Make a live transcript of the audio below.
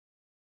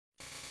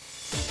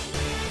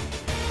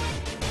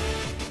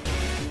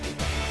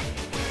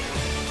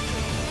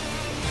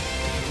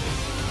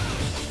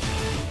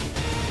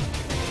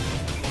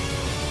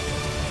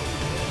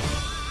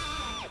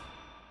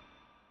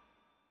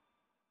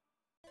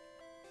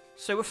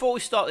So before we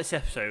start this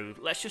episode,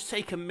 let's just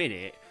take a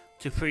minute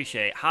to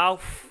appreciate how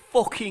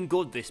fucking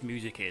good this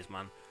music is,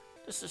 man.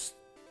 Let's just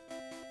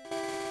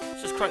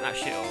crank that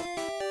shit up.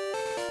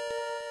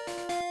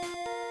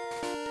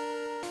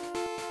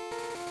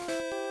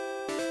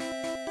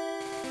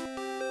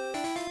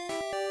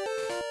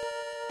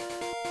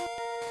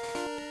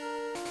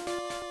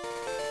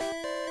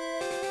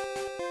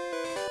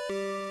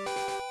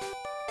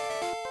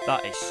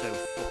 That is so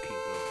fucking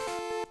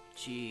good.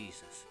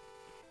 Jesus.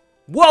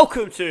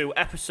 Welcome to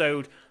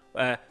episode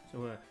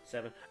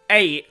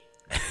 8.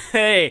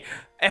 Hey,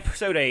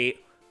 episode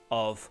 8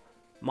 of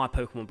my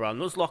Pokemon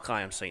brand Nuzlocke.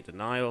 I am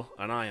SaintDenial,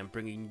 and I am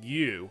bringing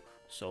you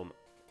some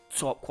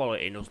top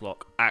quality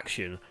Nuzlocke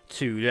action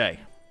today.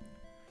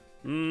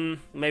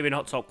 Maybe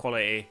not top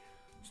quality,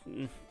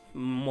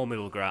 more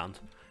middle ground.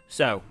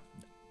 So,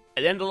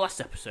 at the end of the last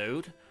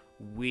episode,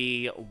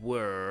 we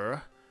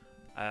were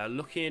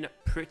looking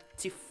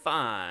pretty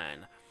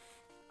fine.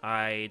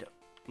 I'd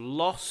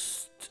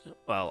lost,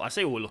 well, I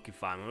say we were looking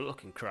fine, we were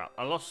looking crap.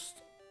 I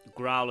lost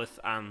Growlithe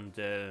and,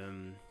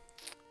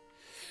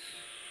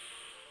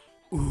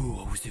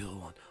 what was the other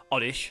one?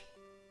 Oddish,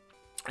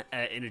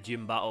 in a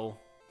gym battle.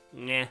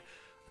 Yeah,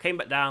 came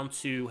back down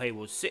to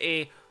Haywood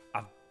City.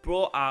 I've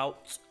brought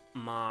out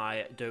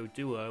my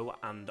Doduo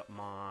and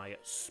my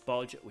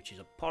Spudge, which is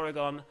a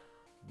Porygon,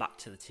 back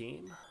to the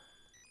team.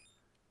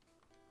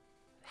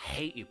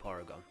 Hate you,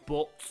 Porygon,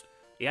 but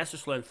he has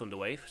just learned Thunder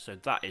Wave, so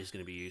that is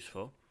going to be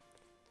useful.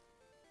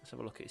 Let's have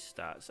a look at his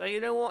stats. Oh,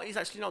 you know what? He's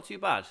actually not too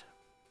bad.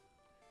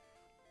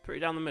 Pretty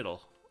down the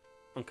middle.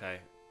 Okay.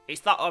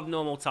 It's that of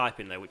normal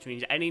typing, though, which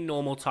means any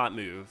normal type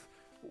move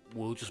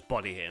will just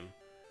body him.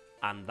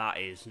 And that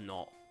is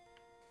not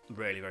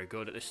really very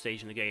good at this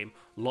stage in the game.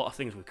 A lot of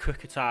things with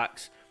quick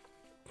attacks.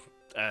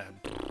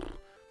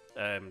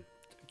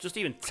 Just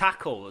even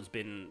tackle has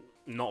been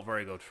not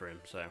very good for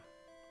him, so.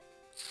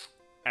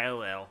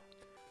 LL.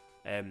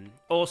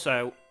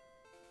 Also,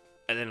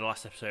 at the end of the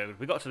last episode,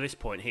 we got to this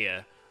point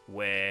here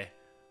where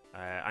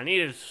I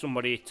needed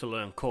somebody to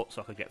learn Cut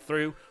so I could get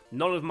through.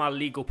 None of my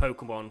legal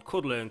Pokemon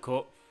could learn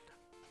Cut.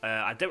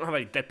 I don't have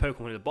any dead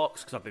Pokemon in the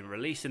box because I've been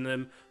releasing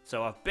them.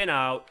 So I've been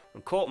out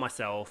and caught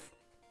myself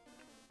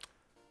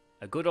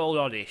a good old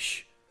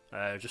Oddish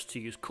just to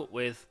use Cut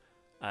with.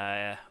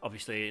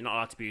 Obviously, not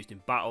allowed to be used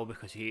in battle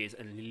because he is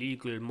an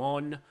illegal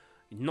mon.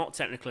 He's not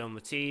technically on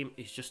the team.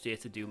 He's just here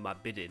to do my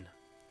bidding.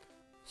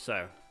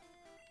 So,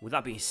 with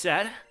that being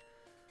said,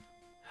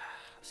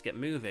 let's get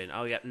moving.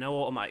 Oh yeah,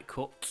 no automatic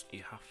cut.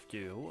 You have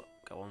to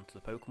go onto the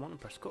Pokemon and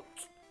press cut.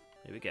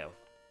 Here we go.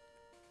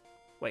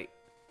 Wait,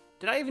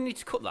 did I even need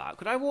to cut that?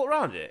 Could I walk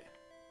around it?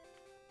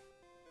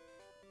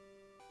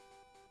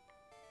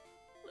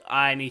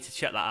 I need to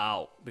check that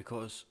out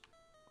because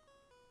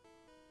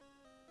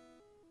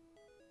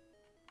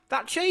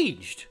that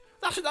changed.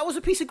 That was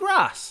a piece of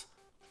grass.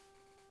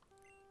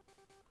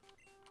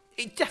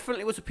 It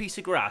definitely was a piece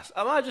of grass.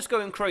 Am I just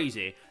going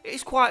crazy?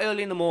 It's quite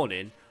early in the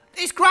morning.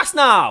 It's grass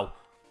now!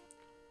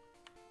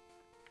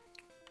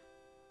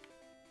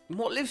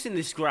 What lives in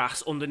this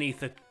grass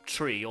underneath a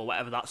tree or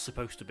whatever that's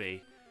supposed to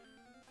be?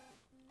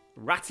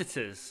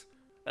 Rattatas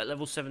at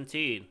level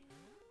 17.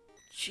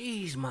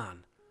 Jeez,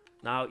 man.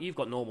 Now, you've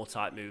got normal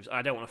type moves.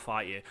 I don't want to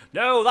fight you.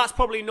 No, that's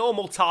probably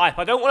normal type.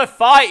 I don't want to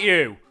fight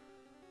you.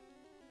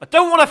 I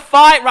don't want to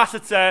fight,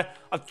 Rattata.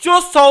 I've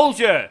just told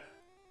you.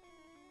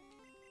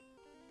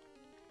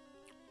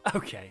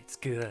 Okay, it's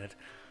good.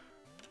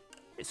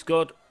 It's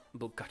good.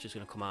 Bugcatcher's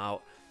going to come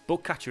out.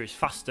 Bugcatcher is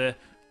faster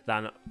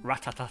than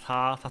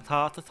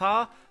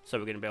Rattata, so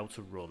we're going to be able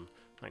to run.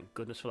 Thank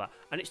goodness for that.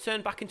 And it's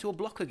turned back into a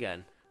block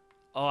again.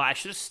 Oh, I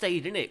should have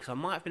stayed in it, because I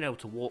might have been able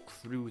to walk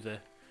through the...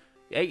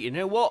 Hey, you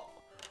know what?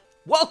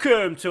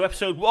 Welcome to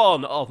episode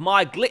 1 of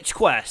my glitch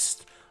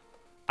quest.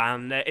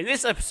 And in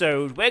this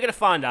episode, we're going to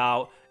find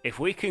out if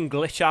we can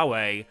glitch our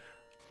way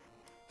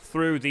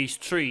through these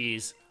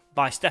trees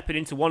by stepping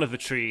into one of the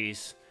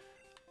trees.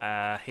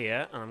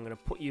 Here, and I'm going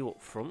to put you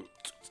up front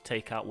to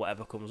take out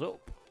whatever comes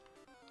up.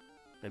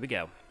 There we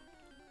go.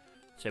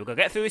 So we're going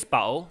to get through this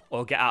battle,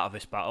 or get out of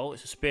this battle.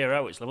 It's a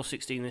Spearow, it's level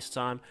 16 this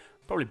time.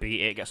 Probably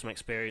beat it, get some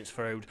experience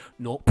throwed.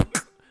 Nope.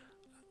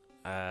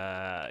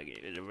 By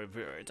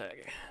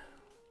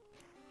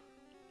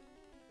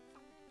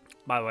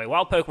the way,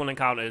 while Pokemon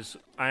encounters,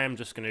 I am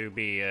just going to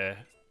be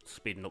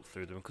speeding up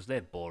through them because they're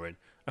boring.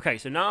 Okay,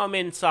 so now I'm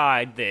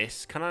inside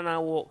this. Can I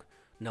now walk?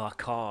 No, I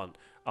can't.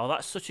 Oh,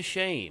 that's such a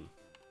shame.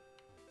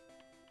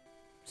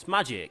 It's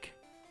magic.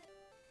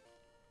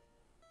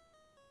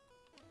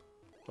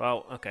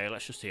 Well, okay,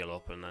 let's just heal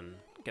up and then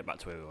get back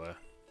to where we were.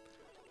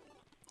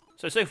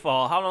 So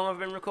far, how long have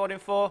I been recording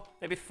for?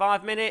 Maybe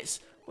 5 minutes?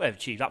 We've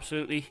achieved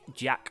absolutely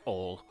jack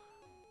all.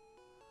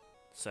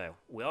 So,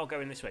 we are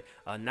going this way.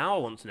 Now I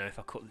want to know if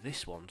I cut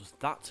this one, does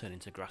that turn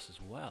into grass as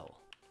well?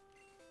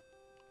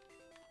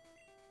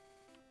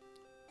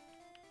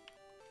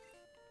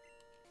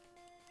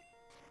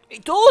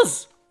 It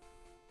does!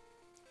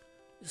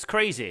 It's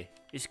crazy.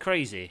 It's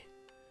crazy.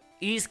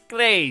 It's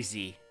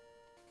crazy.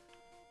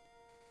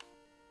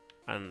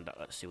 And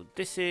let's see what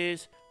this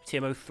is.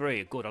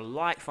 TM03, good. I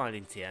like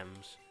finding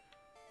TMs.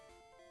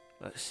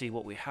 Let's see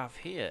what we have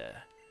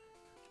here.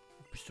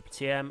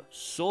 TM,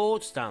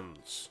 Sword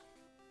Stance.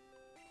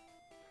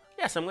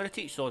 Yes, I'm going to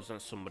teach Sword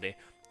Stance to somebody.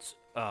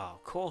 Oh,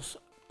 of course.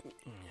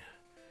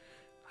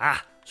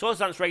 Sword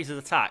Stance raises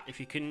attack. If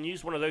you can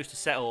use one of those to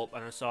set up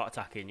and then start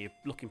attacking, you're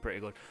looking pretty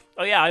good.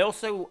 Oh yeah, I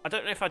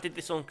don't know if I did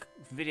this on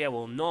video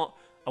or not.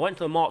 I went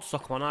to the mart to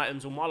stock on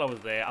items, and while I was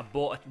there, I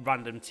bought a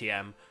random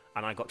TM,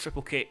 and I got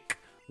triple kick,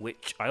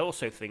 which I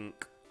also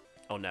think...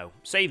 Oh no,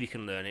 save you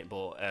can learn it,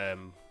 but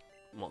I'm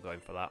not going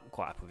for that. I'm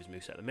quite happy with his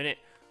moveset at the minute.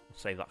 I'll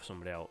save that for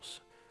somebody else.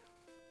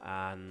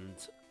 And...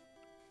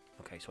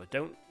 Okay, so I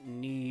don't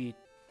need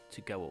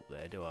to go up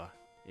there, do I?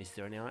 Is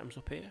there any items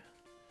up here?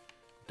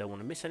 Don't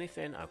want to miss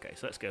anything. Okay,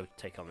 so let's go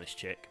take on this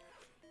chick.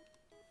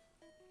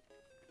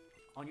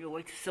 On your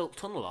way to Silk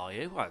Tunnel, are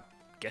you? I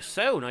guess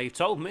so, now you've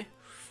told me.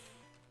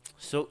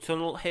 Silk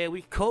Tunnel, here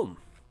we come.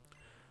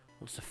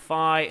 Wants to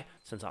fight.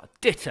 Sends out a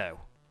Ditto.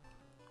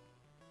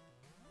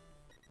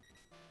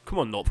 Come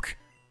on, Nupk.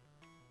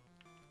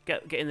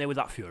 Get in there with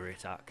that Fury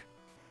attack.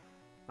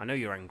 I know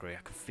you're angry,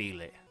 I can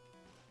feel it.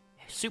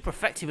 It's super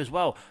effective as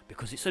well,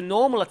 because it's a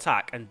normal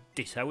attack, and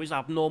Ditto is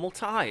abnormal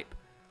type.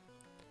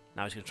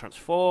 Now he's going to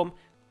transform,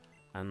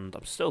 and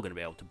I'm still going to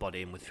be able to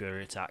body him with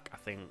Fury attack, I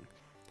think.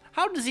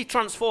 How does he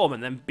transform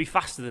and then be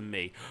faster than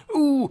me?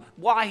 Ooh,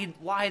 why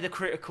the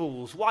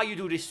criticals? Why you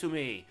do this to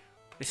me?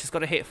 This has got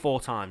to hit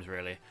 4 times,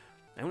 really.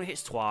 It only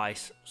hits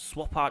twice.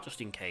 Swap out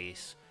just in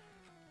case.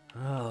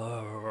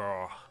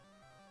 Oh,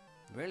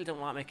 really don't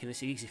like making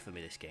this easy for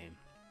me, this game.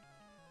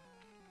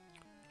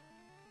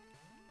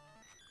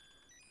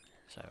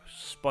 So,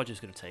 Spodger's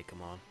going to take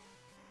him on.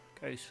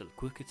 Goes for the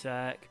quick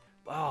attack.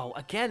 Oh,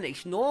 again,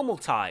 it's normal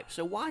type.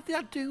 So why did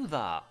I do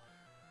that?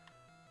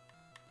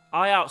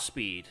 I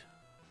outspeed.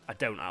 I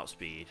don't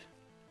outspeed.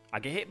 I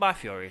get hit by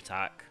Fury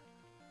attack.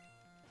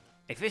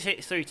 If this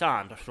hits 3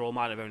 times after all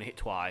mine have only hit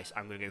twice,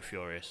 I'm going to go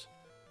Furious.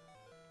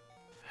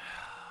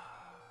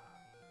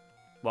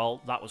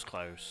 Well, that was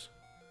close.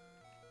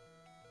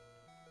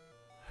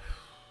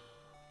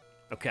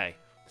 Okay,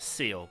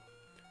 Seal.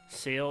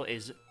 Seal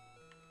is...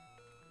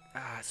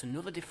 it's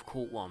another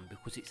difficult one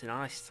because it's an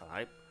ice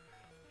type.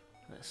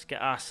 Let's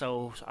get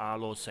ourselves our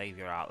Lord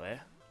Saviour out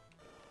there.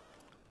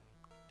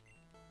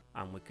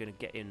 And we're going to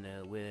get in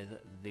there with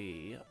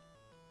the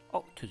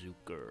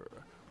Octazooker.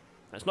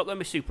 It's not going to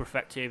be super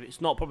effective. It's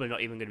probably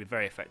not even going to be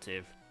very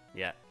effective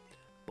yet.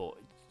 But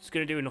it's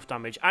going to do enough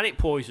damage. And it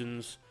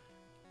poisons.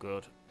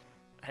 Good.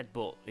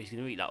 Headbutt. He's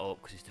going to eat that up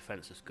because his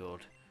defense is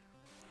good.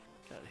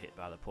 Get hit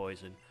by the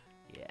poison.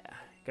 Yeah.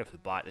 Go for the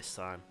bite this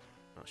time.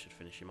 That should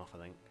finish him off, I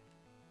think.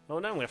 Oh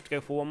no, we have to go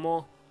for one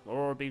more.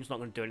 Aurora Beam's not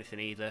going to do anything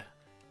either.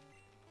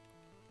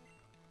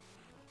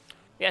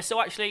 Yeah,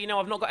 so actually, you know,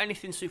 I've not got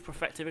anything super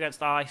effective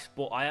against ice,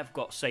 but I have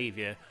got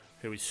Saviour,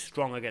 who is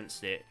strong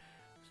against it.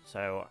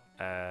 So,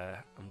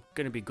 I'm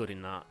going to be good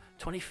in that.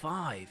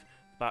 25.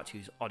 About to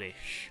use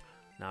Oddish.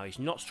 Now, he's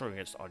not strong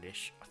against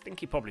Oddish. I think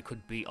he probably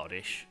could beat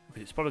Oddish,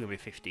 but it's probably going to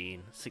be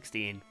 15,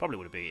 16. Probably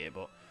would have beat it,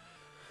 but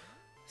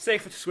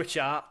safer to switch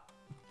out.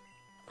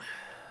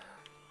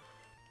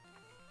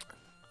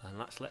 And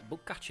let's let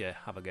Bugcatcher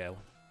have a go.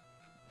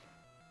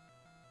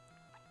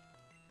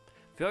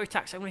 Fury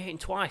attack's only hitting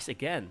twice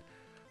again.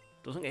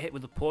 Doesn't get hit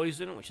with the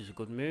poison, which is a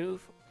good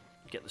move.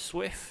 Get the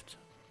Swift.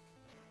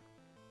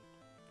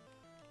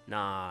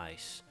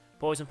 Nice.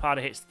 Poison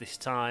powder hits this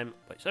time,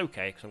 but it's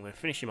okay because I'm going to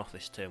finish him off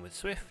this turn with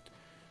Swift.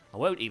 I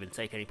won't even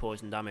take any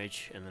poison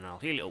damage, and then I'll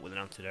heal it up with an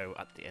antidote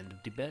at the end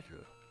of the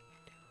battle.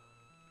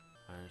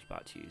 And I'm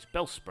about to use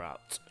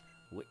Bellsprout,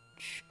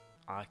 which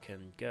I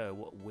can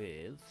go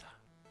with.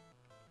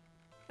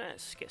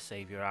 Let's get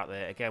Saviour out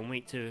there again.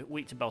 Weak to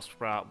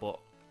Bellsprout, but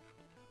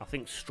I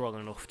think strong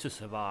enough to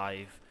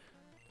survive.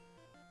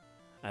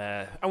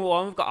 And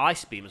well, we've got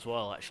Ice Beam as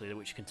well, actually,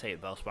 which can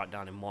take Bellsprout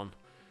down in 1.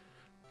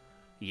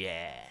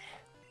 Yeah,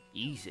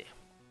 easy.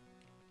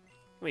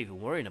 What am I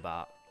even worrying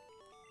about?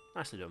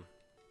 Nicely done.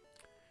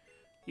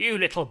 You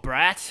little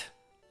brat!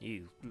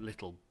 You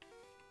little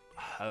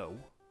hoe.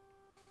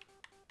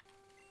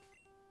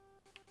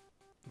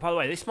 By the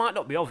way, this might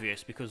not be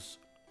obvious because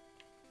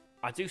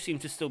I do seem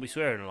to still be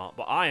swearing a lot,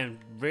 but I am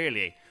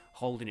really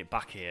holding it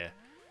back here.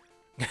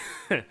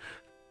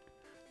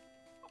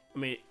 I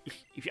mean,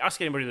 if you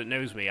ask anybody that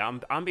knows me, I'm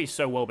being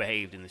so well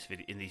behaved in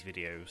these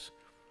videos.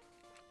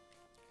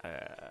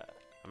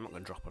 I'm not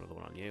going to drop another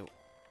one on you.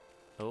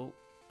 Oh,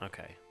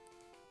 okay.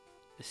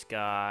 This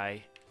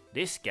guy.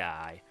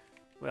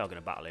 We are going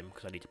to battle him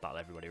because I need to battle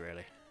everybody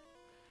really.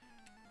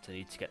 So I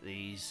need to get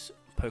these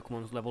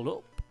Pokemons leveled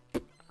up.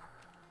 Go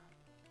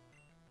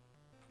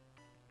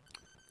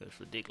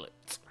for the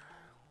Diglett.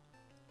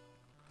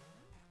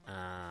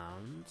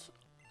 And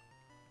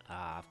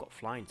I've got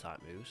flying type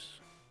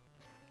moves,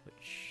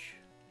 which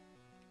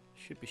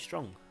should be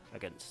strong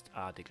against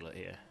our Diglett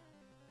here.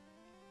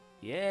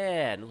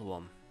 Yeah, another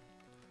one.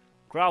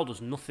 Growl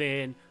does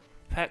nothing.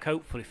 Peck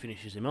hopefully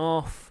finishes him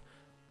off.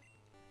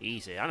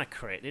 Easy. And a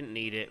crit. Didn't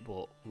need it,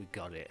 but we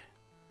got it.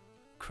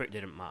 Crit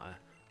didn't matter.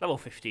 Level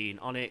 15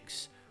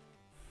 Onyx.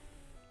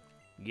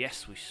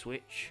 Yes, we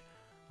switch.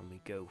 And we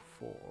go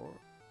for...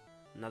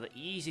 Now, the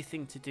easy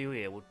thing to do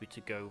here would be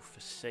to go for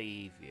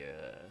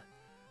Saviour.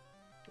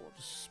 What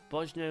does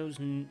Spudge knows?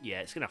 Yeah,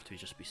 it's going to have to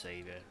just be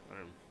Saviour.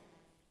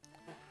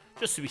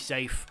 Just to be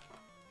safe.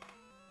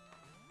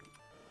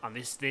 And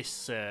this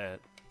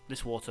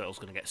water turtle's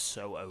going to get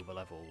so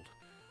over-leveled.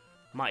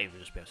 Might even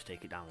just be able to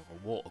take it down with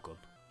a water gun.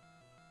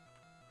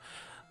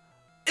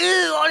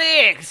 Ew,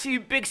 Onyx! You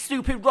big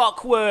stupid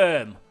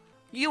rockworm!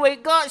 You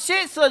ain't got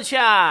shit,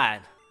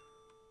 sunshine!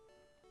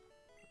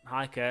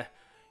 Hiker.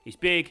 He's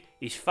big,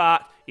 he's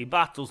fat, he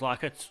battles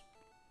like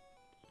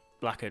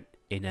an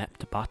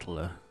inept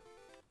battler.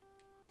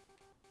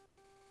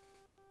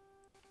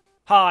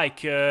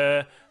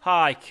 Hiker!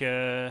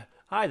 Hiker!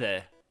 Hi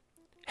there.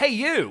 Hey,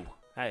 you!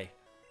 Hey.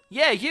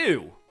 Yeah,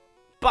 you!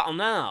 Battle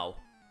now!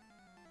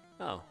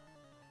 Oh.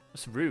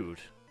 That's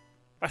rude.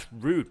 That's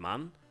rude,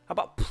 man. How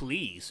about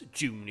please,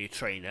 junior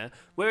trainer?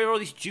 Where are all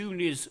these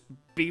juniors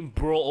being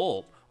brought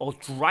up or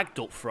dragged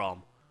up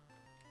from?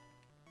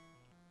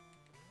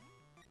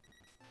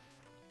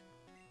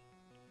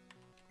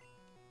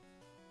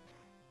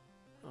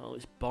 Oh,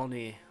 it's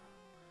Bonnie.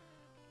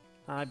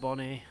 Hi,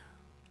 Bonnie.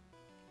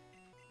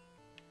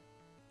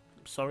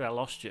 I'm sorry I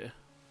lost you.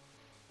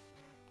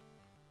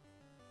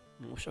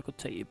 I wish I could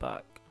take you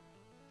back.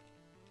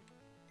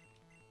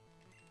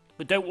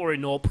 But don't worry,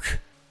 Nob.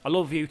 I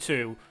love you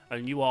too,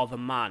 and you are the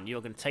man.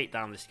 You're going to take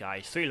down this guy.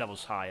 He's 3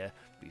 levels higher.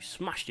 But you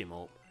smashed him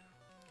up.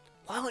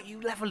 Why aren't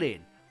you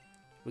leveling?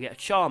 We get a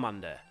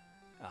Charmander.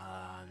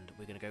 And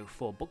we're going to go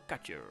for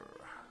Bugcatcher.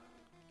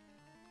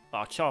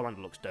 Oh,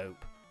 Charmander looks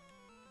dope.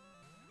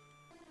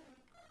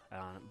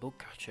 And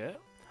Bugcatcher.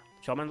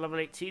 Charmander level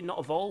 18, not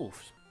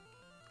evolved.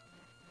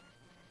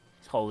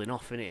 He's holding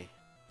off, isn't he?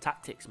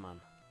 Tactics, man.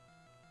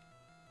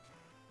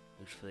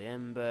 Goes for the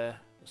Ember.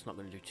 That's not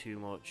going to do too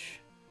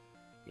much.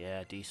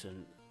 Yeah,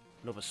 decent.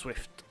 Another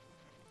Swift.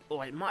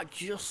 Oh, it might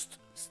just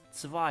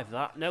survive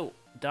that. No,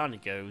 down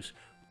it goes.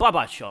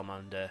 Bye-bye,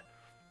 Charmander.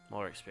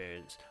 More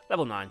experience.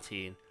 Level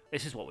 19.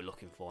 This is what we're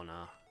looking for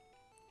now.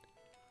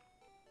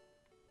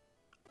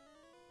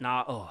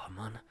 Now, oh,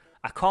 man.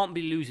 I can't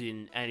be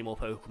losing any more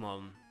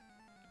Pokemon.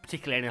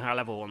 Particularly any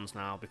high-level ones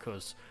now,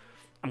 because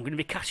I'm going to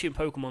be catching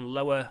Pokemon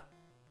lower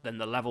than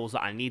the levels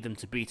that I need them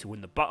to be to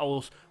win the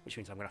battles, which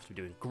means I'm going to have to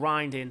be doing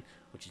grinding,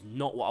 which is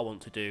not what I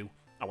want to do.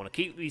 I want to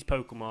keep these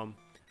Pokemon,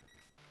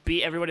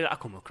 beat everybody that I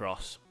come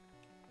across,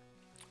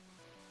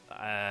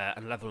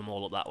 and level them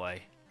all up that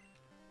way.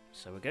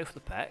 So we go for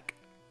the peck.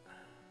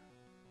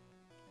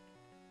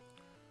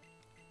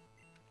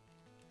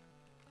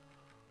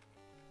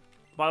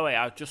 By the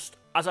way,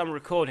 as I'm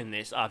recording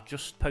this, I've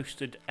just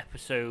posted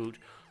episode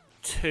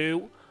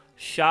 2.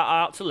 Shout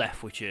out to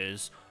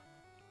Leftwitchers,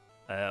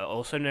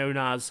 also known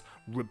as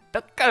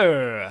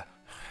Rebecca,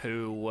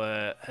 who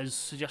has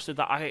suggested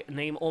that I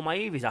name all my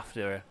Eevees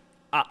after her.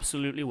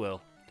 Absolutely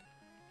will.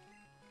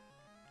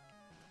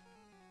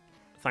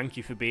 Thank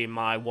you for being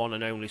my one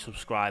and only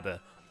subscriber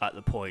at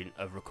the point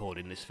of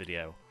recording this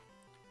video.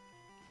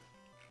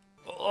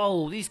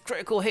 Oh, these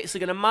critical hits are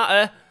going to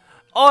matter.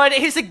 Oh, and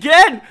it hits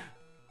again!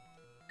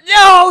 No,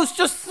 I was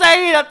just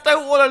saying I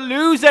don't want to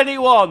lose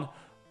anyone.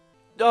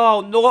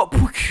 Oh, no,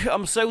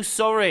 I'm so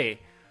sorry.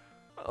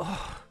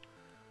 Oh.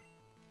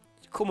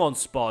 Come on,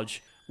 Spodge.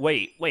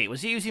 Wait,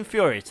 was he using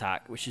Fury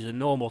Attack, which is a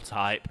normal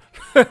type?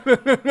 How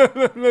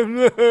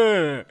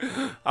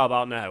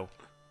about now?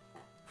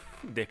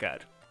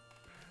 Dickhead.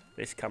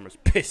 This camera's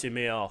pissing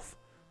me off.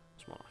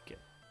 It's more like it.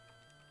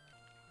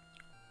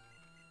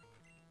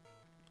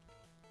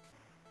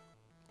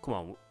 Come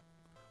on.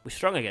 We're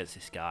strong against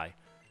this guy.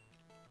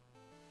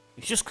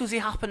 It's just because he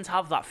happened to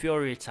have that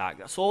Fury Attack.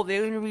 That's all. The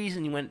only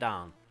reason he went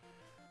down.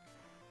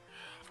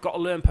 I've got to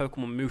learn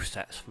Pokemon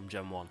movesets from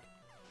Gen 1.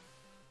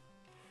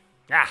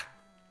 Ah!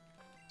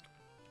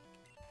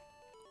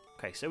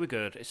 Okay, so we're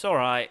good. It's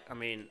alright. I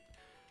mean,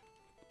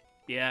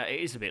 yeah,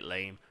 it is a bit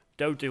lame.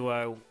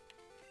 Doduo.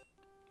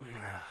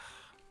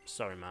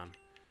 Sorry, man.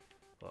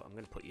 But I'm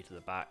going to put you to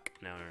the back.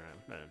 No,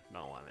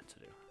 not what I meant to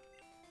do.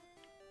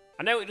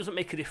 I know it doesn't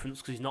make a difference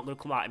because he's not going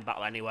to come out in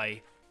battle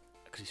anyway,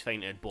 because he's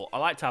fainted, but I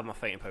like to have my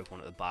fainting Pokemon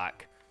at the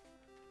back.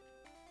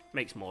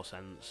 Makes more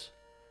sense.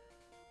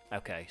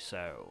 Okay,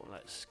 so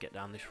let's get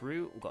down this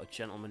route. We've got a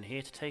gentleman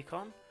here to take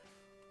on.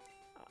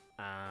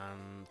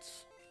 And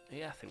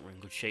yeah, I think we're in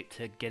good shape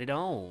to get it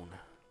on.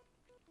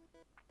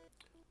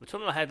 The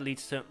tunnel ahead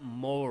leads to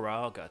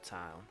Moraga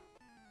Town.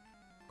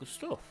 Good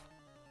stuff.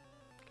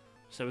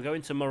 So we're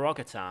going to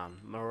Moraga Town.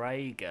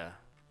 Moraga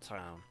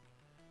Town.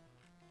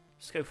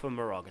 Let's go for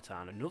Moraga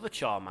Town. Another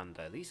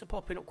Charmander. These are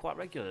popping up quite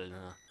regularly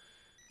now.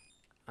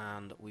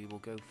 And we will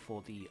go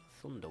for the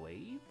Thunder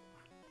Wave.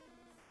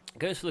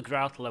 Goes for the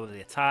Growl to lower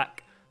the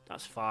attack.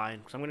 That's fine,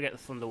 because I'm going to get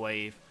the Thunder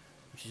Wave,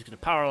 which is going to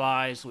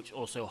paralyze, which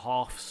also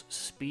halves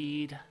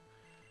speed.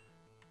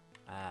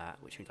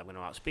 Which means I'm going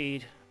to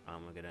outspeed.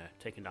 And we're going to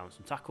take him down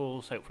some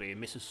tackles. Hopefully he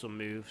misses some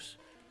moves.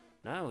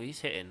 No, he's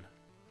hitting.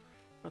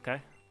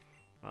 Okay.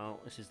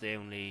 Well, this is the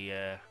only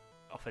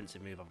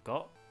offensive move I've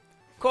got.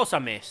 Of course I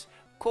miss.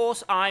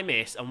 course I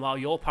miss, and while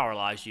you're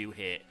paralysed, you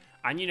hit.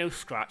 And you know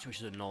Scratch,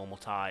 which is a normal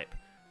type.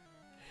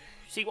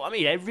 See what I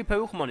mean? Every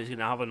Pokemon is going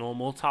to have a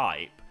normal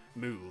type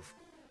move.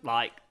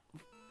 Like,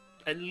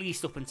 at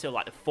least up until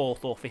like the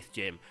 4th or 5th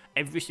gym.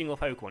 Every single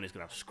Pokemon is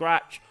going to have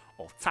Scratch,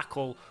 or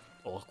Tackle,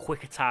 or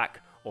Quick Attack,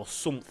 or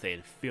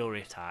something.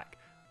 Fury Attack.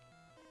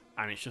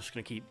 And it's just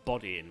going to keep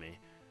bodying me.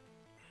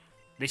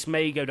 This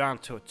may go down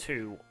to a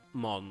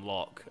 2-mon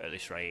lock at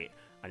this rate.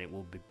 And it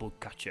will be Bug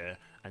Catcher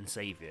and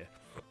Saviour.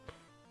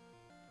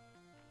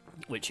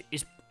 Which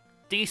is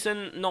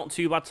decent, not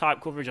too bad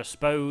type coverage, I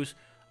suppose.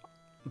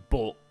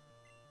 But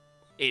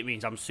it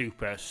means I'm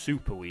super,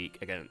 super weak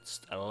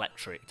against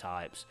electric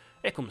types.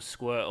 Here comes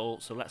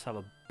Squirtle, so let's have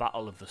a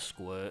battle of the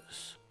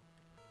squirts.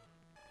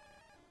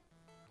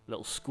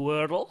 Little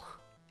Squirtle.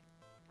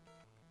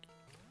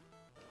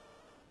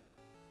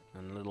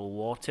 And a little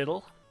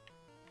Wartiddle.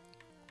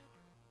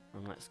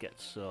 And let's get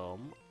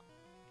some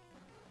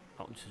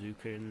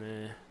Altazuka in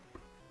there.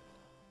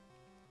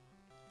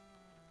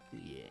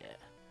 Yeah.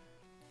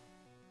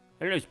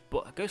 Who knows?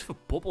 But goes for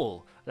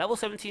Bubble. Level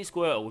 17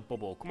 Squirtle with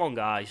Bubble. Come on,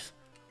 guys.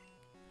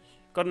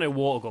 Gotta know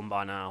Water Gun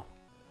by now.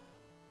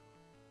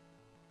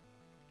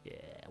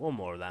 Yeah, one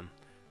more of them.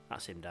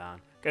 That's him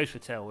down. Goes for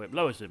Tail Whip.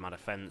 Lowers the my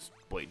defense,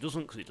 but it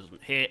doesn't because it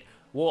doesn't hit.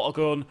 Water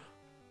Gun.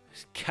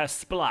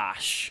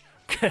 Splash.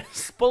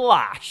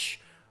 Splash.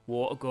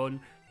 Water Gun.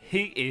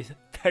 He is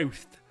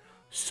toast.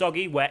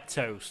 Soggy, wet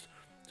toast.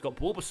 He's got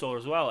Bulbasaur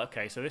as well.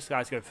 Okay, so this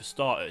guy's going for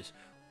starters.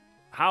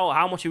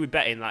 How much are we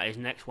betting that his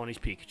next one is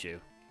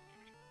Pikachu?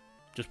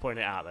 Just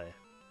pointing it out there.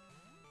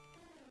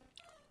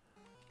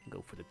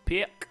 Go for the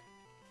pick.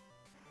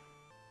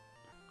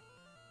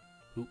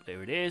 Oop,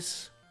 there it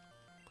is.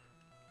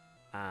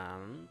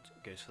 And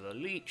goes for the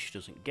leech.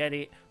 Doesn't get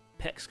it.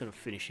 Peck's going to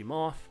finish him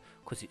off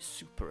because it's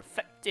super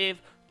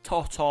effective.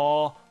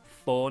 Ta-ta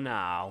for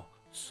now.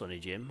 Sunny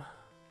Jim.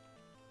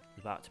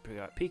 About to bring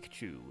out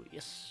Pikachu.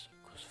 Yes.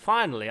 Because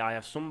finally I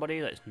have somebody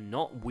that's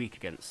not weak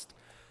against.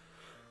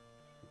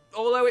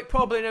 Although it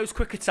probably knows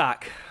Quick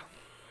Attack.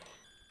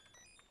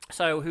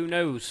 So who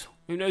knows?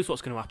 Who knows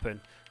what's going to happen?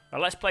 Now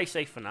let's play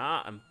safe for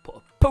now and put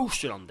a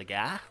potion on the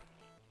guy.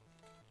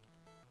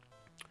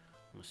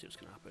 Let's see what's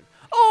going to happen.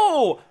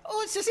 Oh!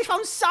 Oh, it's as if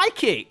I'm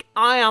psychic.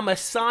 I am a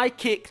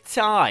psychic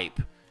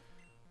type.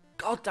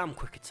 Goddamn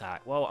Quick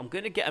Attack. Well, I'm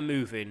going to get a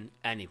move in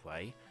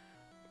anyway.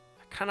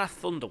 Can I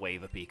Thunder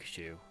Wave a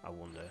Pikachu? I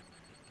wonder.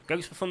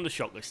 Goes for Thunder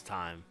Shock this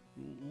time.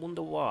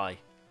 Wonder why.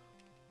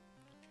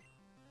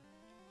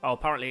 Oh,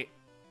 apparently.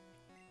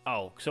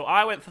 Oh, so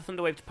I went for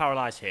Thunder Wave to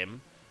paralyse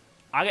him.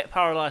 I get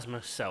paralysed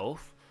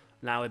myself.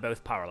 Now we're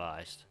both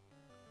paralysed.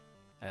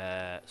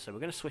 So we're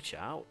going to switch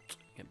out.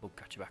 Get Bug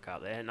Catcher back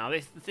out there. Now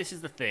this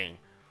is the thing.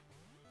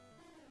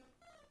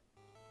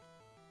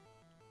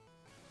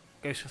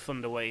 Goes for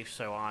Thunder Wave,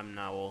 so I'm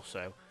now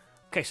also.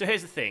 Okay, so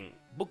here's the thing.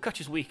 Bug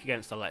Catcher's weak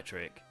against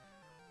electric.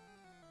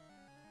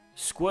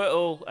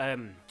 Squirtle,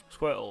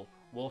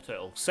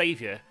 Wartortle,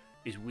 Saviour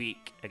is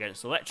weak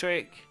against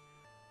electric.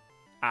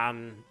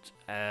 And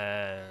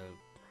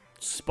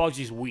Spodge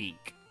is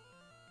weak.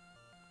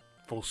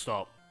 Full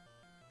stop.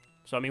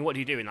 So, I mean, what do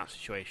you do in that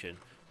situation?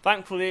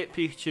 Thankfully,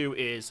 Pikachu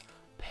is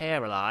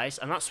paralysed,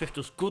 and that Swift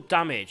does good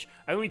damage.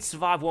 I only need to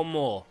survive one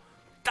more.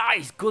 That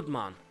is good,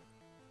 man.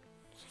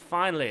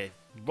 Finally,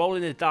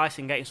 rolling the dice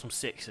and getting some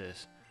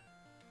sixes.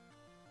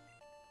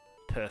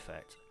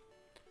 Perfect.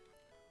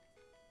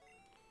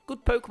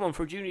 Good Pokemon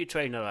for a junior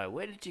trainer, though.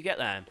 Where did you get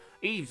them?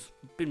 He's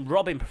been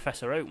robbing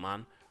Professor Oak,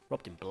 man.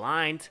 Robbed him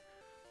blind.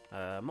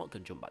 I'm not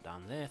going to jump back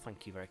down there.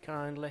 Thank you very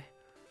kindly.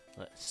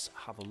 Let's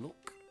have a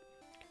look.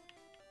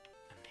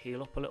 And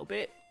heal up a little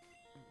bit.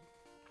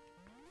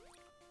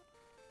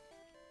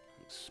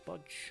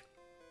 Spodge.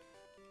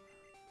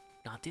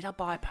 Now, did I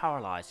buy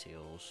Paralyze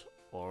Heals?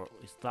 Or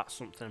is that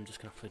something I'm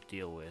just going to have to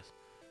deal with?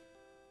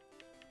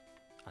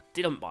 I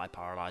didn't buy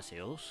Paralyze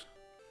Heals.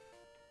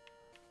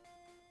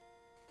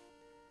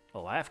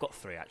 Oh, I have got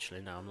 3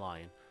 actually. No, I'm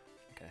lying.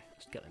 Okay,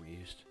 let's get them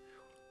used.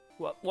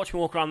 Well, watch me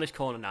walk around this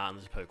corner now and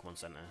there's a Pokemon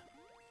Center.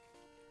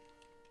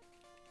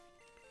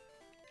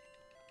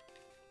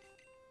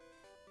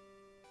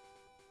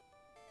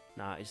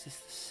 Now, is this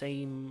the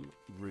same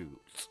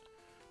route?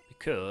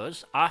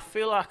 Because I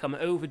feel like I'm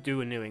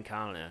overdue a new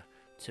encounter,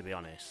 to be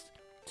honest.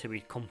 To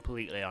be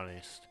completely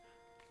honest.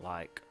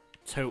 Like,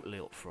 totally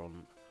up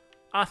front.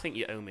 I think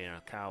you owe me an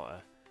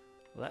encounter.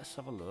 Let's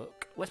have a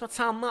look. Where's my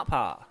town map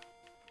at?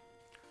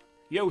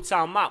 Yo,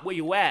 town map, where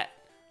you at?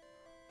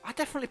 I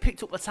definitely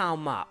picked up the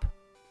town map.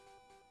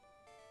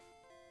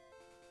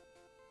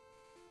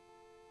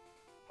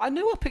 I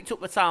knew I picked up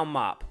the town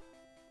map.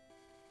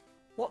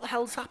 What the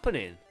hell's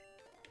happening?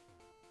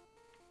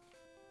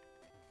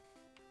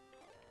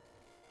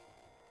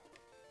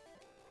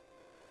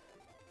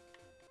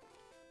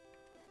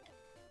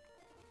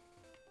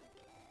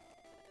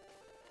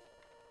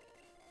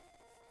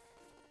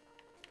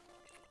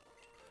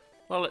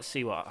 Well, let's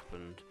see what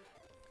happened.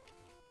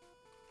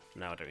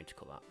 No, I don't need to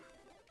cut that.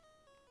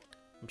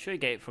 I'm sure you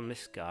get it from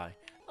this guy.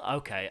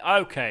 Okay,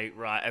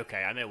 right,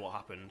 okay, I know what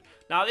happened.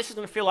 Now, this is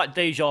going to feel like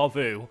deja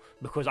vu,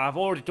 because I've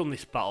already done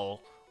this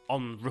battle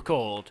on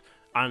record,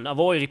 and I've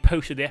already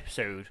posted the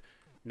episode.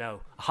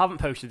 No, I haven't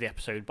posted the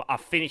episode, but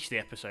I've finished the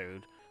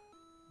episode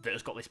that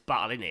has got this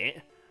battle in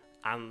it,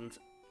 and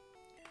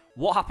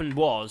what happened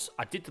was,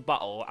 I did the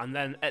battle, and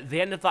then at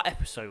the end of that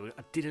episode,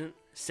 I didn't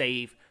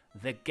save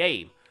the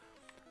game.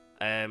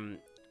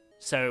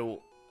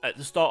 So, at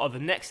the start of the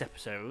next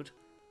episode,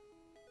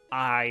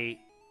 I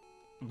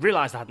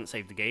realised I hadn't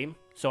saved the game,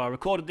 so I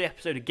recorded the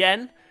episode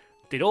again,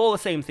 did all the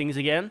same things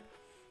again,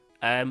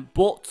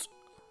 but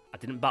I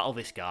didn't battle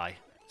this guy,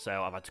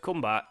 so I've had to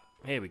come back.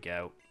 Here we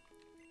go.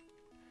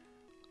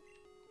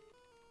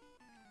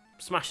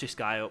 Smash this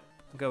guy up,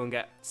 go and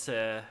get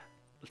the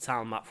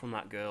town map from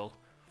that girl.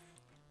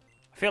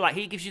 I feel like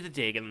he gives you the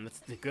dig, and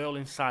the girl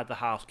inside the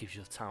house gives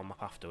you the town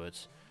map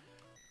afterwards.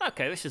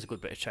 Okay, this is a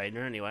good bit of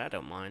training anyway, I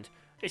don't mind.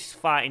 This is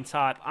fighting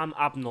type. I'm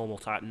abnormal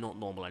type, not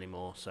normal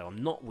anymore, so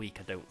I'm not weak,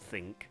 I don't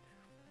think.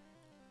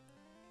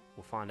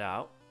 We'll find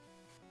out.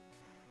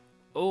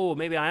 Oh,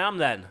 maybe I am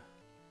then.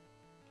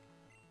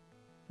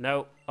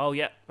 No. Oh,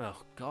 yeah.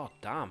 Oh, god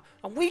damn.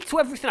 I'm weak to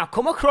everything I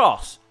come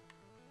across.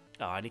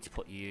 Oh, I need to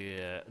put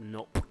you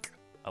nope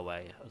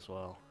away as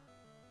well.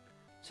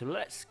 So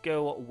let's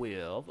go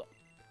with...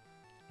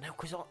 No,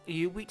 because are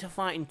you weak to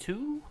fighting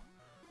too?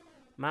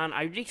 Man,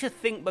 I need to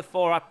think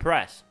before I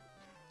press.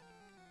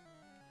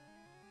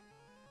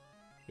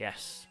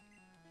 Yes.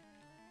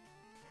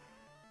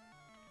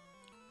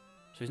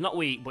 So he's not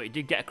weak, but he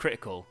did get a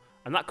critical.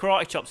 And that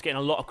karate chop's getting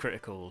a lot of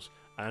criticals.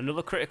 And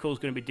another critical is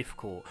going to be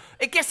difficult.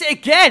 It gets it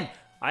again!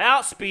 I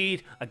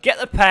outspeed, I get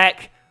the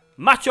peck,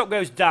 matchup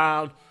goes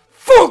down.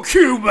 Fuck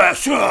you,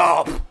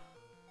 matchup!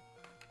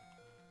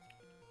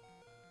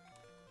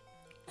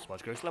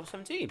 Sludge goes to level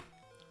 17.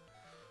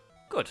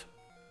 Good.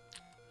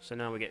 So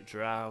now we get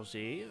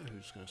Drowsy,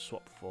 who's going to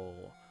swap for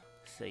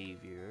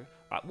Saviour.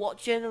 Right, what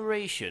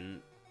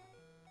generation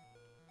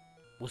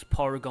was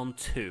Porygon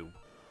 2?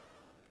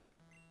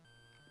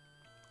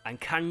 And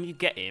can you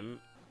get him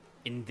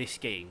in this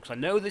game? Because I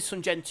know there's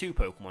some Gen 2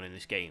 Pokemon in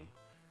this game.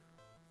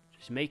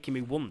 It's making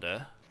me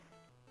wonder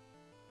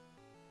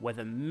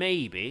whether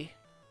maybe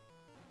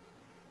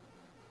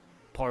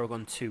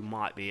Porygon 2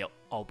 might be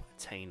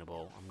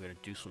obtainable. I'm going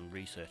to do some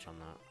research on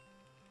that.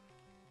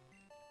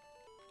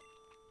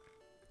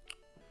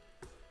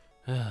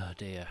 Oh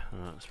dear.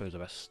 Right, I suppose I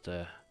best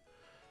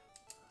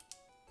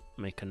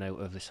make a note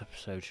of this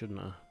episode, shouldn't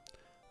I?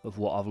 Of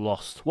what I've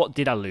lost. What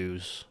did I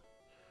lose?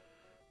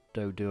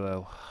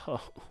 Doduo.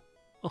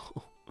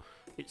 Oh,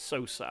 it's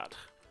so sad.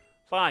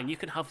 Fine, you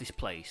can have this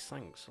place.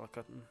 Thanks. Like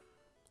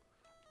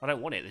I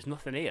don't want it. There's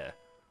nothing here.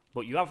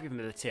 But you have given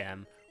me the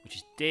TM, which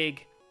is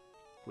Dig,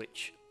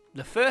 which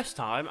the first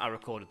time I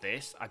recorded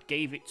this, I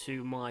gave it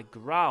to my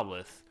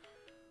Growlithe,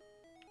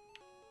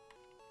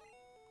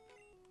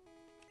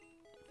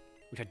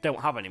 which I don't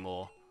have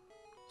anymore.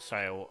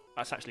 So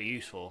that's actually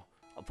useful.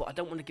 But I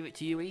don't want to give it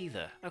to you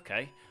either.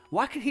 Okay.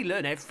 Why can he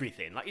learn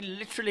everything? Like,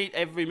 literally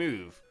every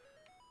move.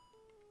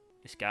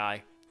 This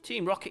guy.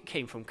 Team Rocket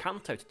came from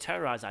Kanto to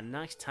terrorize our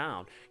nice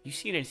town. You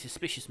seen any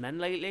suspicious men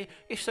lately?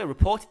 If so,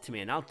 report it to me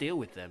and I'll deal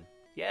with them.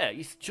 Yeah,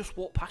 he's just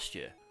walked past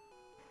you.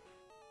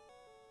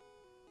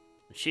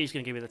 And she's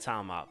going to give me the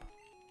town map.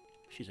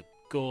 She's a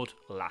good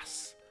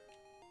lass.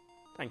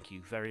 Thank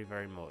you very,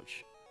 very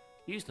much.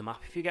 Use the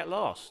map if you get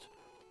lost.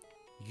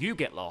 You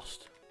get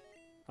lost.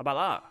 How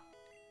about that?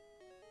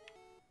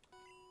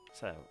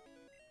 So,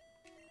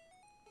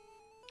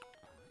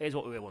 here's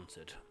what we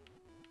wanted.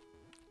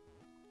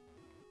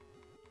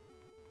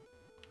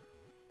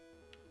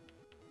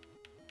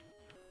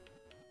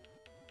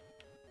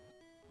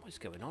 What is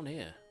going on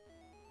here?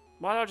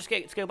 Why don't I just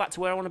get to go back to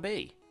where I want to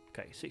be?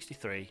 Okay,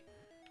 63.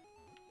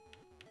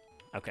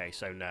 Okay,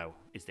 so no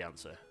is the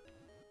answer.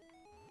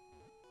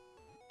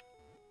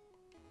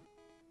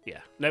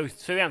 Yeah, no.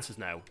 So the answer's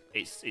no.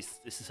 It's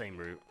the same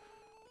route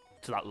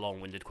to that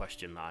long-winded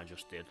question that I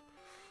just did.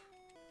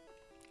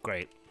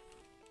 Great.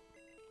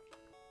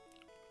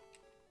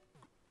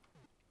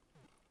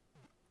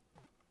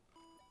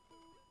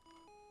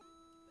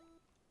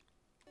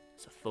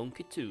 It's a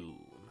funky tune.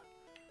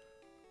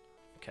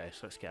 Okay, so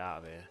let's get out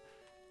of here.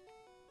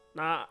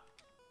 Now,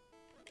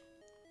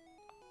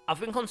 I've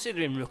been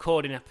considering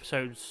recording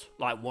episodes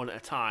like one at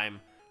a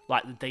time,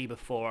 like the day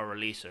before I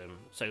release them,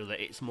 so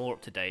that it's more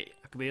up to date.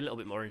 I can be a little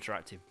bit more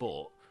interactive,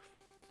 but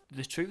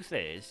the truth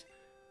is,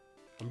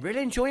 I'm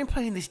really enjoying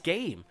playing this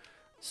game.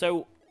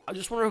 So I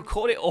just want to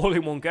record it all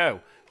in one go.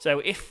 So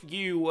if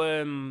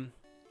you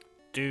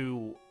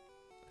do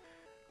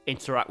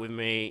interact with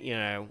me, you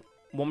know,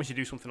 want me to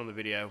do something on the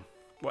video,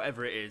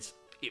 whatever it is,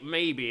 it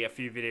may be a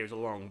few videos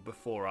along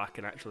before I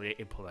can actually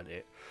implement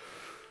it.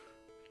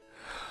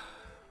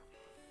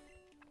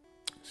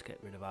 Let's get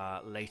rid of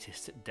our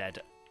latest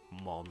dead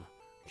mon,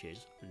 which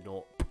is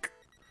Norp.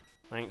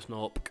 Thanks,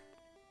 Norp.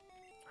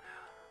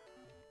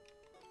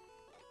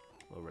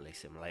 We'll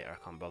release him later.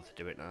 I can't bother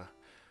to do it now.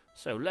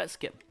 So let's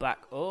get back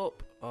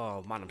up.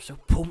 Oh man, I'm so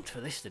pumped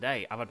for this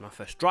today. I've had my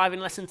first driving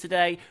lesson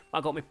today.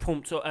 That got me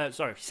pumped up.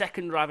 Sorry,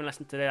 second driving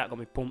lesson today. That got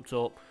me pumped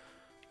up.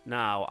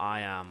 Now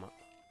I am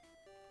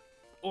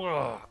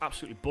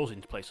absolutely buzzing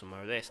to play some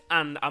more of this.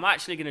 And I'm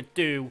actually going to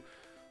do...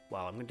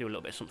 Well, I'm going to do a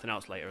little bit of something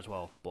else later as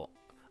well. But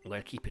I'm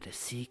going to keep it a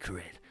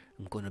secret.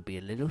 I'm going to be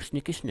a little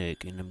sneaky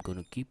snake. And I'm going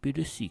to keep it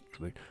a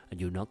secret. And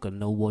you're not going to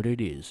know what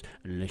it is.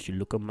 Unless you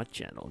look on my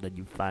channel. Then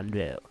you find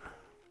out.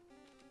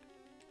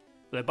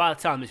 But by the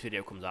time this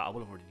video comes out, I will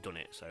have already done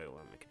it. So it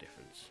won't make a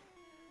difference.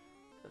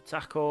 The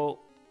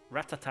tackle.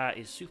 Ratata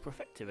is super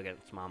effective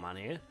against my man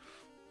here.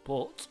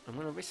 But I'm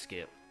going to risk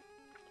it.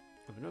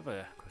 With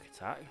another quick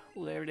attack.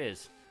 Oh, there it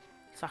is.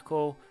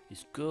 Tackle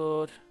is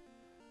good.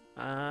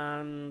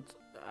 And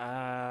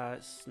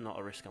it's not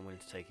a risk I'm willing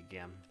to take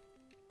again.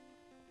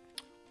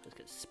 Let's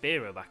get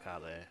Spearow back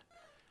out there.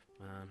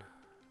 Man.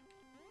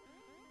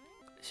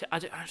 See, I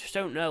just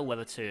don't know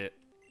whether to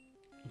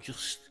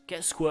just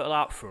get Squirtle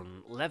out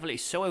front. Level it.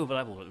 He's so over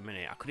leveled at the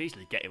minute. I could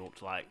easily get him up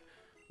to like...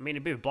 I mean,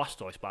 it'd be a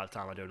Blastoise by the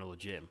time I do another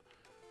gym.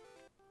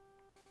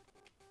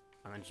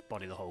 And then just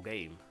body the whole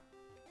game.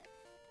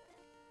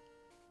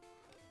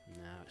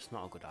 No, it's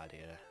not a good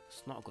idea.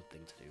 It's not a good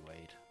thing to do,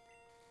 Wade.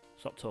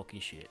 Stop talking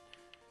shit.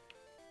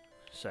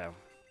 So,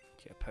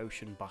 get a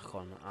potion back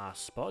on our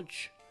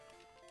Spodge.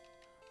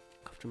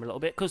 After him a little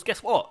bit. Because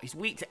guess what? He's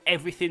weak to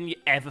everything you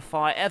ever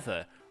fight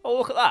ever. Oh,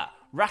 look at that.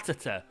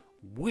 Rattata.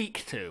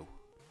 Weak to.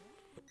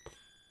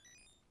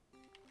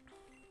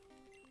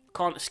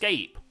 Can't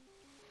escape.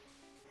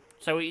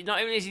 So, not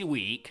only is he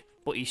weak,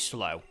 but he's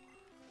slow.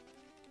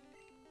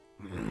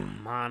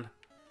 Man.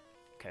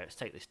 Okay, let's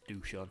take this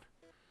douche on.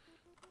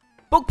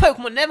 Bug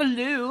Pokemon never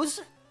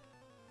lose!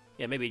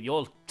 Yeah, maybe in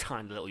your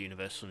tiny little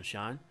universe,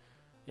 Sunshine.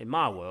 In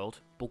my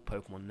world, bug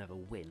Pokemon never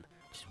win.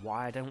 Which is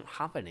why I don't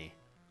have any.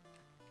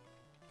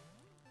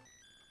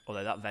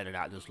 Although that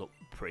Venonat does look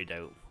pretty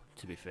dope,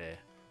 to be fair.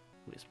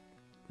 With its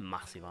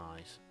massive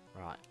eyes.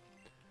 Right.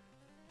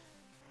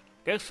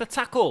 Goes for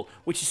Tackle,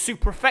 which is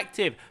super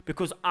effective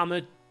because I'm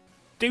a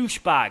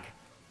douchebag.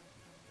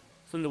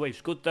 Thunder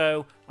Wave's good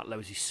though. That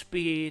lowers his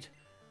speed.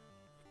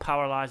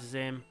 Paralyzes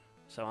him.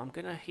 So I'm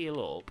going to heal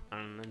up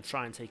and then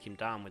try and take him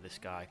down with this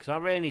guy. Because I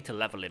really need to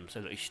level him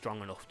so that he's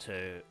strong enough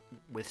to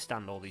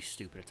withstand all these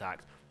stupid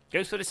attacks.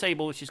 Goes for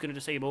Disable, which is going to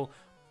disable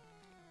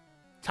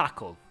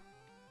Tackle.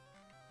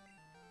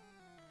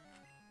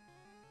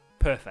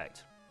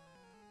 Perfect.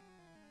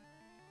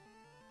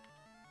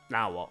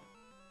 Now what?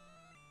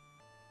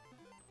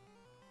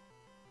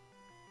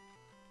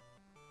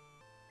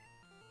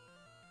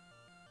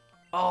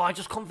 Oh, I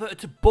just converted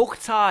to Bug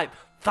type.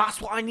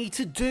 That's what I need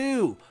to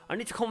do. I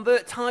need to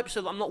convert type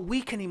so that I'm not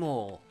weak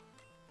anymore.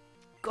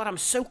 God, I'm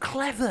so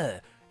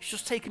clever. It's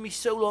just taken me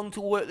so long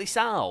to work this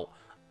out.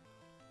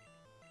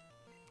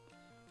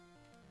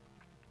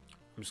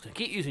 I'm just going to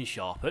keep using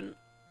Sharpen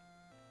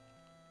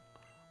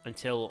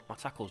until my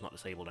tackle's not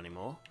disabled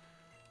anymore.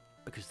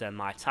 Because then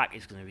my attack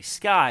is going to be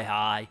sky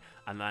high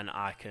and then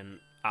I can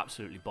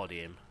absolutely body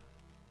him.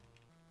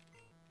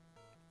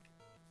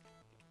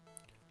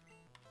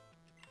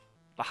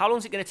 But how long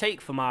is it going to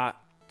take for my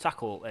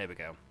tackle? There we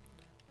go.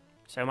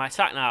 So my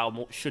attack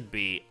now should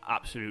be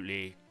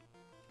absolutely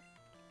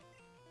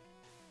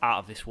out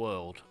of this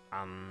world.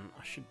 And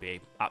I should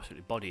be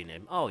absolutely bodying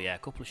him. Oh yeah, a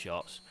couple of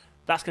shots.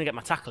 That's going to get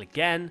my tackle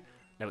again.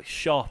 Now it's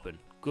Sharpen.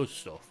 Good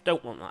stuff.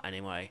 Don't want that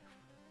anyway.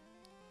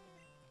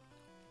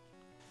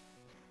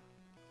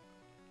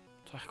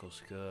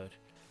 Tackle's good.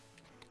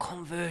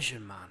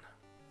 Conversion, man.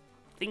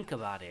 Think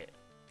about it.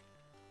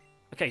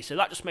 Okay, so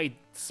that just made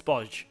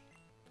Spodge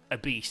a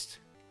beast.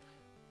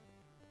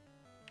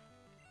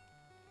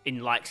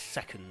 In like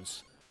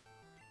seconds.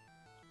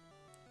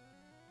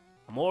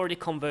 I'm already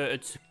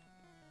converted to,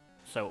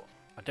 so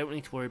I don't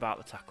need to worry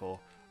about the tackle.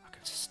 I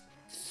can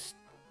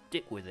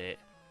stick with it.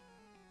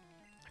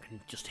 I can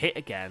just hit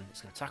again.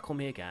 It's going to tackle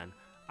me again.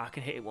 I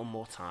can hit it one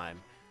more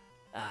time.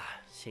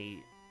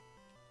 See.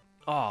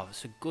 Oh,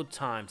 it's a good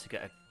time to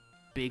get a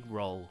big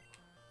roll.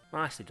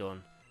 Nicely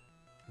done.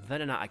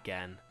 Venonat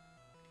again.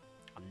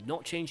 I'm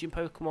not changing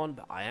Pokemon,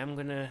 but I am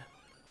going to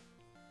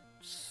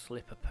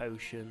slip a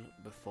potion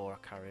before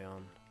I carry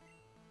on.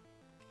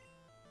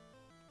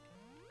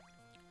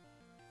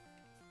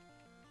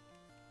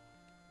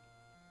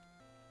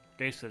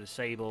 Goes for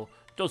Disable,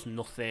 does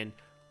nothing,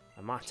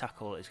 and my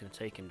tackle is going to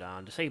take him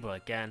down. Disable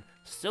again,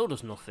 still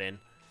does nothing.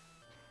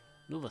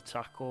 Another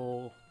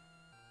tackle.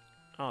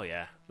 Oh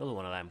yeah, another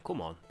one of them.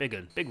 Come on, big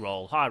one, big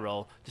roll, high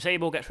roll.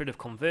 Disable gets rid of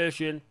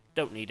conversion,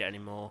 don't need it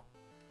anymore.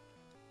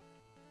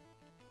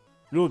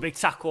 Another big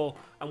tackle,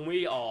 and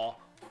we are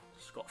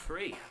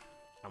scot-free.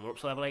 And we're up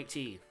to level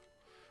 18.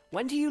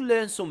 When do you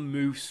learn some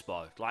move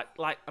spot?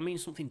 Like I mean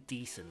something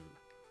decent.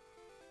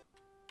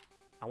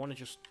 I want to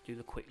just do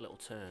the quick little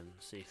turn,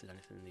 see if there's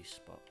anything in these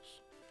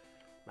spots.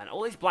 Man,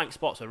 all these blank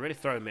spots are really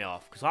throwing me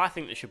off, because I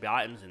think there should be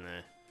items in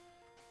there.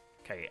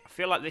 Okay, I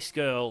feel like this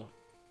girl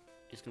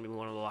is going to be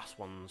one of the last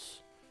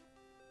ones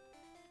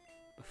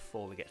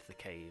before we get to the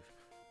cave.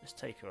 Let's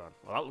take her on.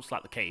 Well, that looks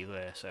like the cave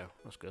there, so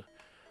that's good.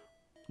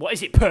 What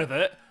is it,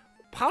 pervert?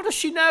 How does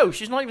she know?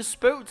 She's not even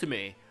spoke to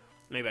me.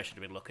 Maybe I should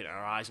have been looking at her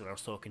eyes when I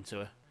was talking to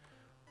her.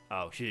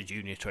 Oh, she's a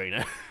junior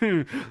trainer.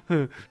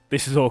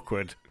 This is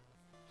awkward.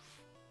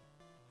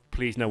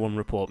 Please, no one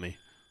report me.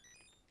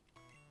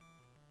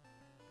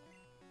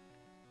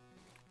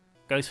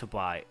 Goes for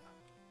bite.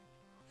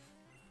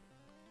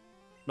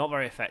 Not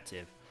very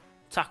effective.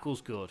 Tackle's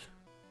good.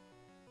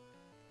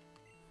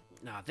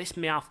 Now, this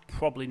Meowth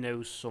probably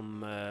knows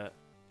some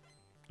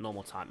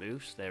normal type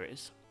moves. There it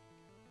is.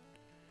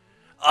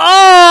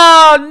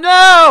 Oh,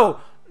 no!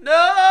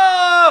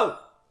 No!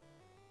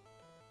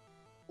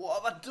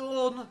 What have I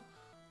done?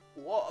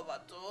 What have I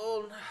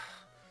done?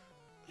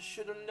 I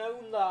should have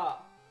known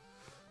that.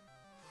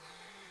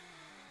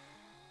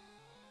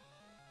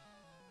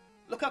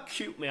 Look how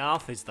cute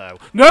Meowth is, though.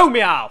 No,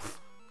 Meowth!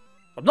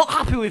 I'm not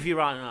happy with you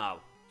right now.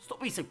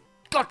 Stop being so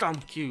goddamn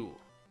cute.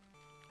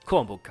 Come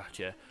on,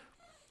 Bugcatcher.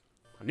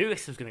 I knew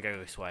this was going to go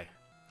this way.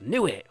 I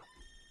knew it.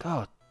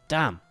 God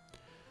damn.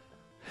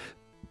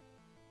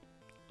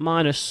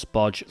 Minus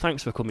Spodge.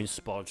 Thanks for coming,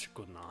 Spodge.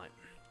 Good night.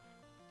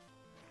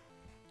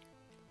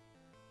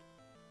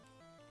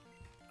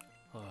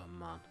 Oh,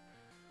 man.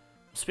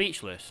 I'm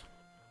speechless.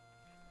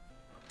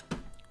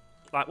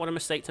 Like, what a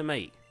mistake to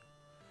make.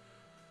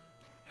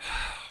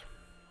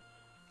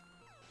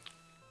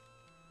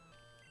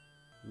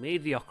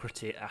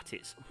 Mediocrity at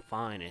its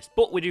finest.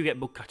 But we do get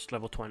Bugcatcher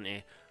level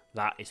 20.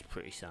 That is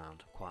pretty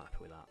sound. I'm quite happy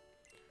with that.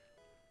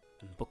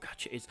 And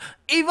Bugcatcher is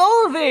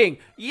evolving!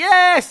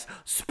 Yes!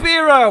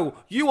 Spearow,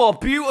 you are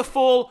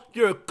beautiful,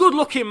 you're a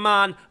good-looking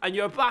man, and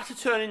you're about to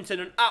turn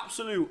into an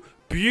absolute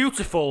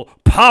beautiful,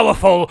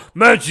 powerful,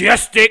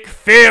 majestic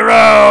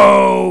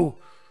Fearow!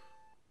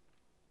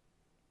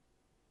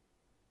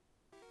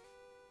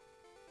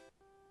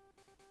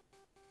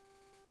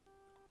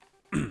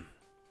 Got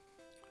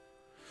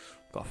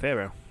a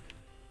Fearow.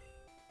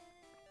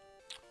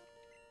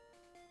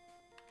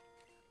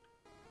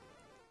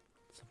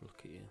 Let's have a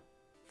look at you.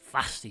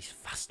 Fast, he's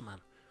fast, man.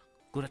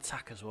 Good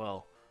attack as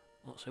well.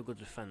 Not so good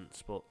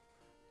defense, but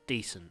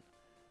decent.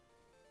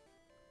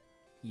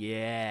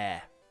 Yeah.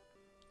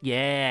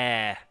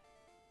 Yeah.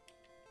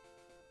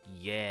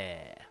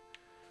 Yeah.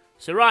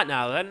 So right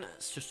now then,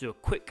 let's just do a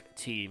quick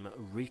team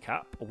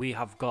recap. We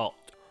have got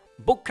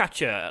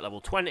Bugcatcher at level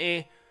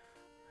 20.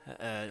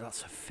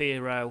 That's a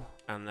Fearow.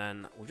 And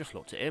then we just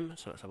looked at him.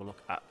 So let's have a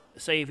look at the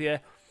Saviour.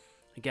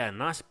 Again,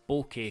 nice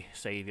bulky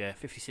Saviour.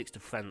 56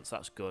 defense,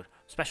 that's good.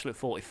 Special at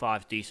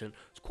 45 is decent.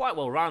 It's quite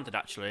well rounded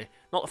actually.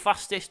 Not the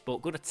fastest,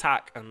 but good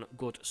attack and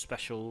good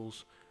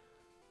specials.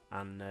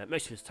 And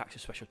most of his attacks are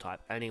special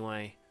type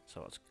anyway. So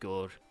that's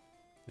good.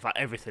 In fact,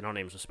 everything on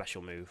him is a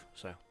special move.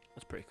 So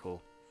that's pretty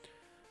cool.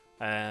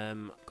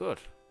 Good.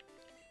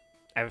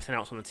 Everything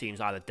else on the team is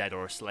either dead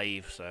or a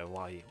slave. So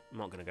I'm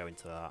not going to go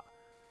into that.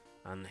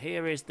 And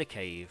here is the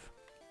cave.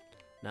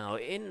 Now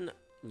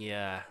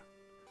yeah.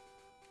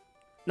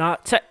 Now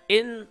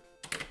in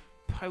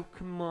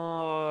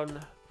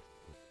Pokemon.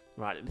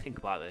 Right, let me think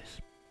about this.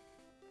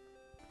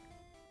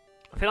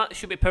 I feel like there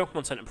should be a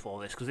Pokemon Center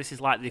before this because this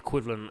is like the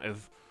equivalent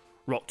of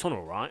Rock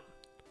Tunnel, right?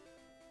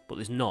 But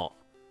there's not.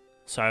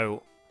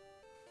 So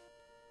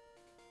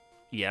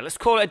yeah, let's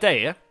call it a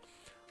day, yeah?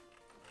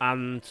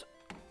 And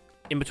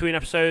in between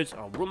episodes,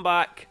 I'll run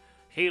back,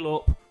 heal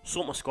up,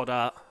 sort my squad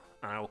out,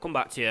 and I will come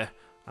back to you.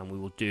 And we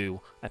will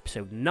do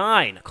episode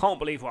 9. I can't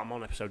believe I'm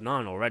on episode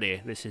 9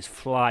 already. This is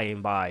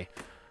flying by.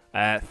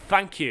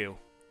 Thank you.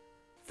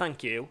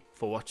 Thank you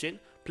for watching.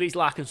 Please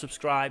like and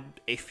subscribe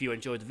if you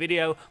enjoyed the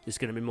video. There's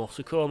going to be more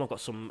to come. I'm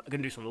going to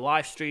do some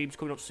live streams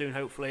coming up soon,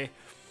 hopefully.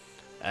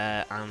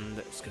 And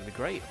it's going to be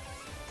great.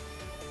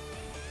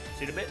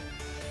 See you in a bit.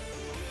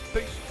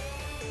 Peace.